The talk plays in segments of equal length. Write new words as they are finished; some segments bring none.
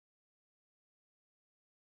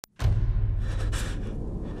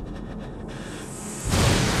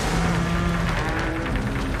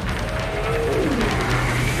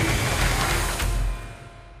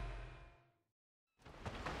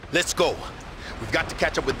Let's go. We've got to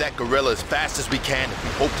catch up with that gorilla as fast as we can if we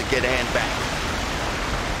hope to get Ann back.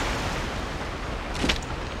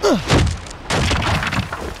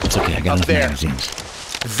 It's okay, I got enough magazines.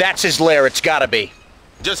 That's his lair, it's gotta be.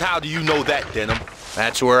 Just how do you know that, Denham?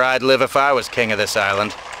 That's where I'd live if I was king of this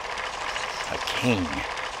island. A king.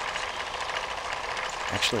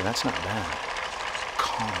 Actually, that's not bad.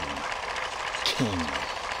 Kong. King.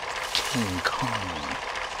 King Kong.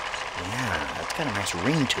 Yeah, that's got a nice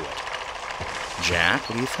ring to it. Jack,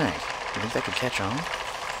 what do you think? You think that could catch on?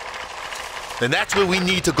 Then that's where we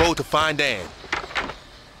need to go to find Ann.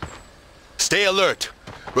 Stay alert.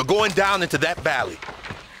 We're going down into that valley.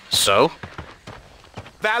 So?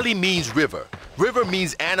 Valley means river. River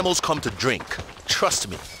means animals come to drink. Trust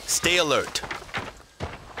me. Stay alert.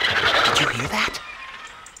 Did you hear that?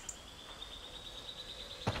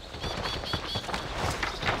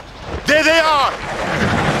 There they are!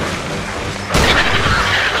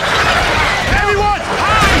 Everyone,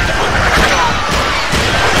 hide!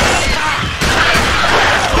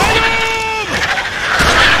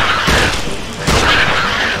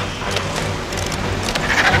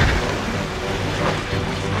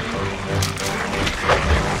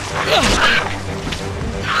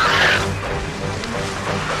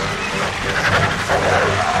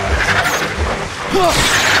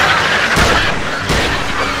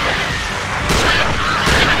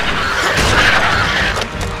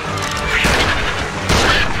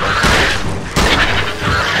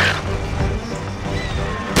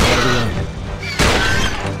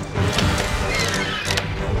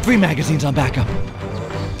 Three magazines on backup. You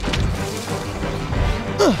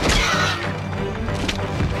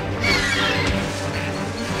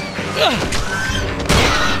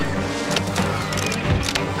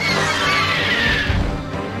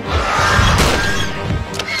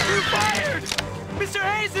fired! Mr.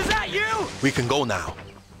 Hayes, is that you? We can go now.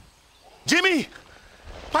 Jimmy!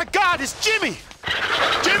 My God, it's Jimmy!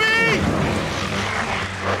 Jimmy!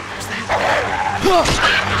 What's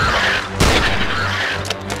that?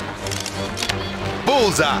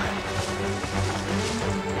 Bullseye!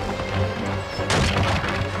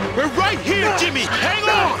 We're right here, Jimmy! Hang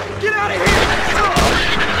on! Get out of here!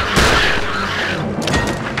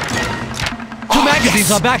 Two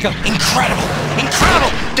magazines on backup. Incredible!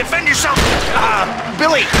 Incredible! Defend yourself!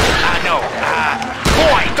 Billy! No.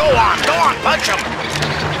 Boy, go on, punch him!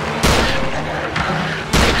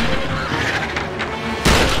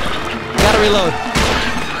 Gotta reload.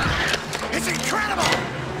 It's incredible!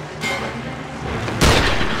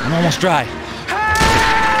 I'm almost dry.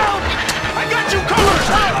 Help! I got you covered!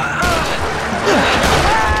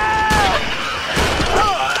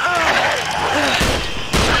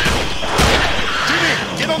 Jimmy,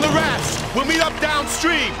 get on the rafts! We'll meet up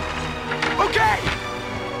downstream! Okay!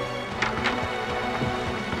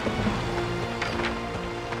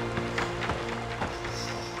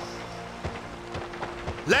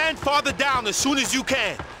 Land farther down as soon as you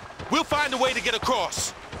can. We'll find a way to get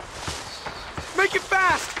across. Make it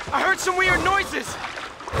fast! I heard some weird noises!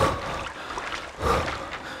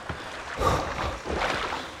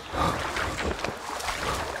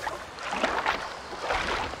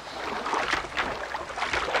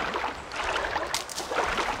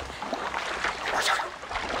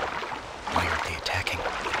 Why aren't they attacking?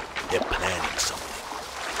 They're planning something.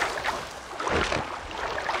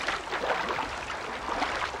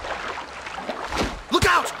 Look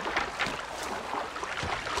out!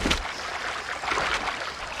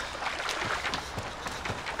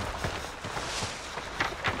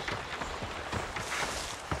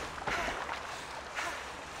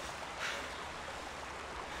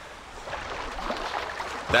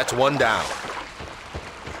 That's one down.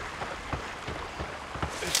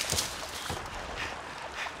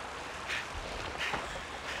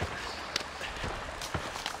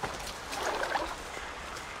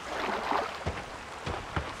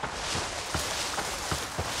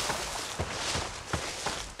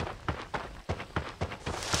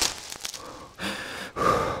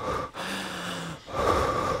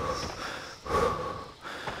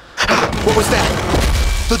 What was that?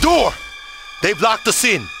 The door! They've locked us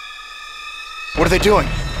in. What are they doing?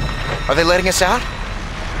 Are they letting us out?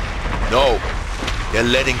 No, they're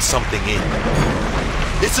letting something in.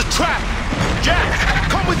 It's a trap! Jack,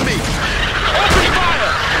 come with me! Open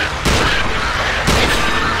fire!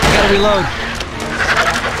 I gotta reload.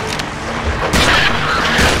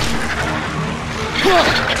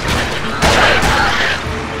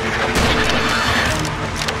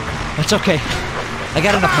 That's okay. I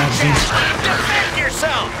got enough magazines. Defend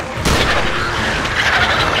yourself!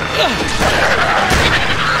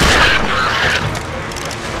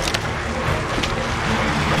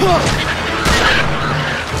 On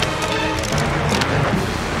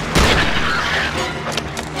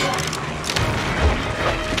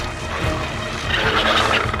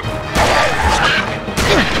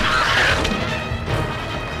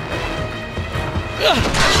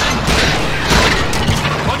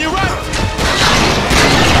your right!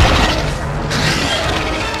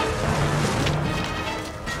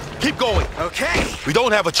 Keep going. Okay. We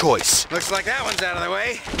don't have a choice. Looks like that one's out of the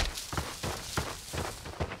way.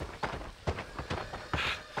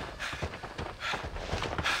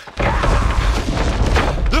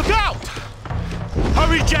 Look out!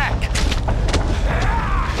 Hurry, Jack!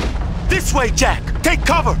 This way, Jack! Take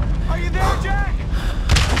cover! Are you there, Jack?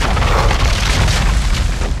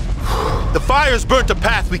 The fire's burnt a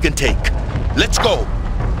path we can take. Let's go!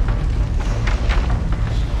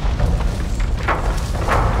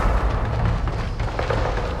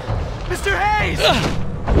 Mr. Hayes!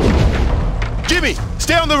 Jimmy,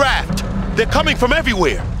 stay on the raft! They're coming from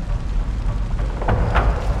everywhere!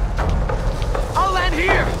 I'll land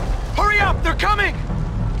here! Hurry up, they're coming!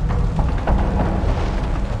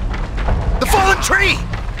 The fallen tree!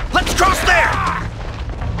 Let's cross there!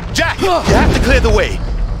 Jack, you have to clear the way.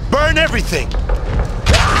 Burn everything!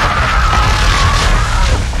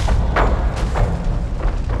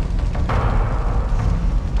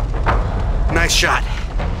 Nice shot.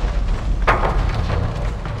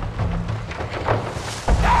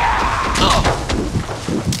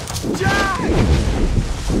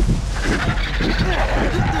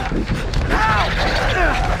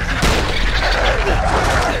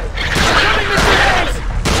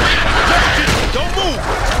 Don't move!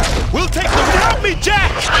 We'll take the... Help me,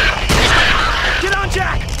 Jack! Get on,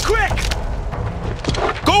 Jack! Quick!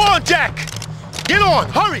 Go on, Jack! Get on!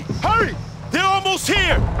 Hurry! Hurry! They're almost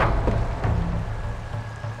here!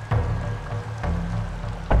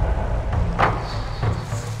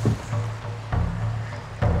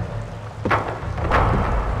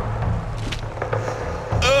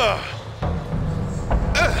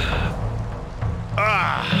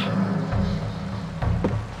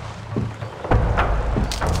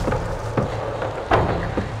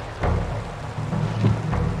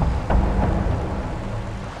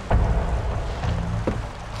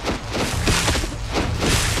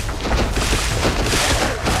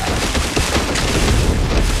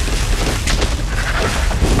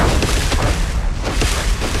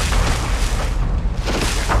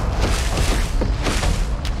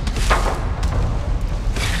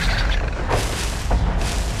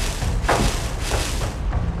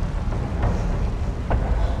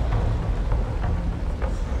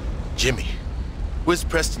 Jimmy, where's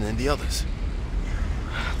Preston and the others?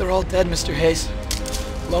 They're all dead, Mr. Hayes.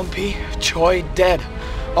 Lumpy, Choy, dead.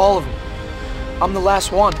 All of them. I'm the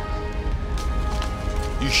last one.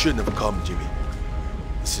 You shouldn't have come, Jimmy.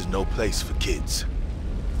 This is no place for kids.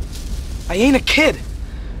 I ain't a kid.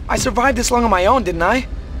 I survived this long on my own, didn't I?